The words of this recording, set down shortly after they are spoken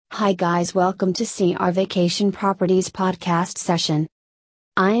Hi guys, welcome to See Our Vacation Properties podcast session.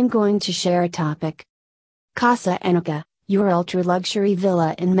 I am going to share a topic. Casa Anaka, your ultra-luxury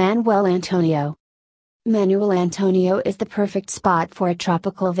villa in Manuel Antonio. Manuel Antonio is the perfect spot for a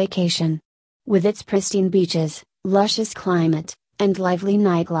tropical vacation. With its pristine beaches, luscious climate, and lively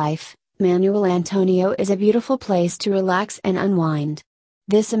nightlife, Manuel Antonio is a beautiful place to relax and unwind.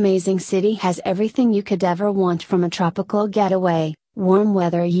 This amazing city has everything you could ever want from a tropical getaway. Warm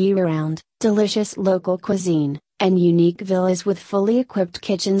weather year-round, delicious local cuisine, and unique villas with fully equipped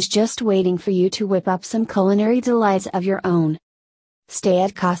kitchens just waiting for you to whip up some culinary delights of your own. Stay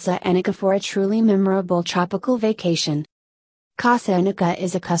at Casa Anaka for a truly memorable tropical vacation. Casa Anaka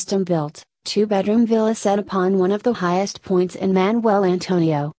is a custom-built, two-bedroom villa set upon one of the highest points in Manuel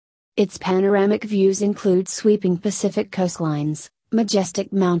Antonio. Its panoramic views include sweeping Pacific coastlines,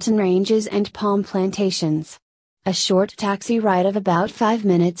 majestic mountain ranges and palm plantations. A short taxi ride of about 5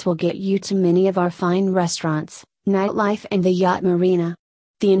 minutes will get you to many of our fine restaurants, nightlife and the yacht marina.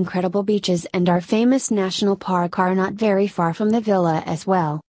 The incredible beaches and our famous national park are not very far from the villa as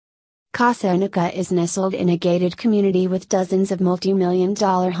well. Casa Anaka is nestled in a gated community with dozens of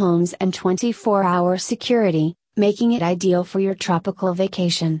multi-million-dollar homes and 24-hour security, making it ideal for your tropical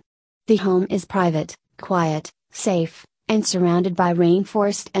vacation. The home is private, quiet, safe, and surrounded by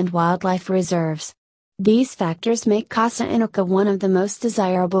rainforest and wildlife reserves. These factors make Casa Anaka one of the most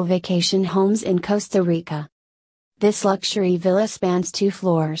desirable vacation homes in Costa Rica. This luxury villa spans 2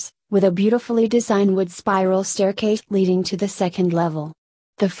 floors, with a beautifully designed wood spiral staircase leading to the second level.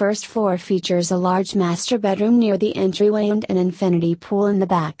 The first floor features a large master bedroom near the entryway and an infinity pool in the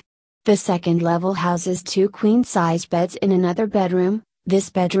back. The second level houses 2 queen-size beds in another bedroom. This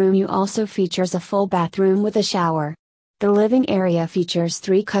bedroom also features a full bathroom with a shower. The living area features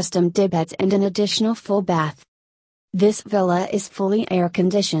 3 custom day beds and an additional full bath. This villa is fully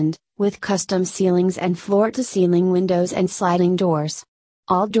air-conditioned, with custom ceilings and floor-to-ceiling windows and sliding doors.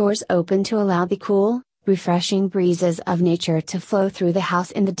 All doors open to allow the cool, refreshing breezes of nature to flow through the house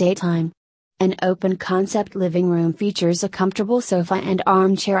in the daytime. An open-concept living room features a comfortable sofa and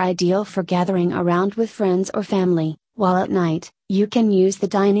armchair ideal for gathering around with friends or family, while at night, you can use the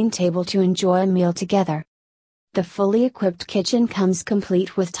dining table to enjoy a meal together. The fully equipped kitchen comes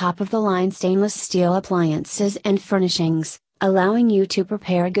complete with top-of-the-line stainless steel appliances and furnishings, allowing you to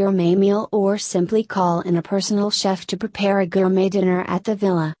prepare a gourmet meal or simply call in a personal chef to prepare a gourmet dinner at the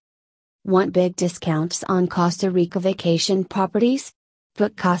villa. Want big discounts on Costa Rica vacation properties?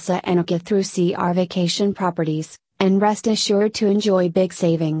 Book Casa Anaka through See Our Vacation Properties, and rest assured to enjoy big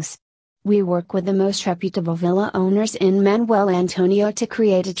savings. We work with the most reputable villa owners in Manuel Antonio to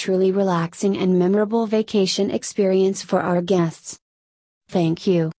create a truly relaxing and memorable vacation experience for our guests. Thank you.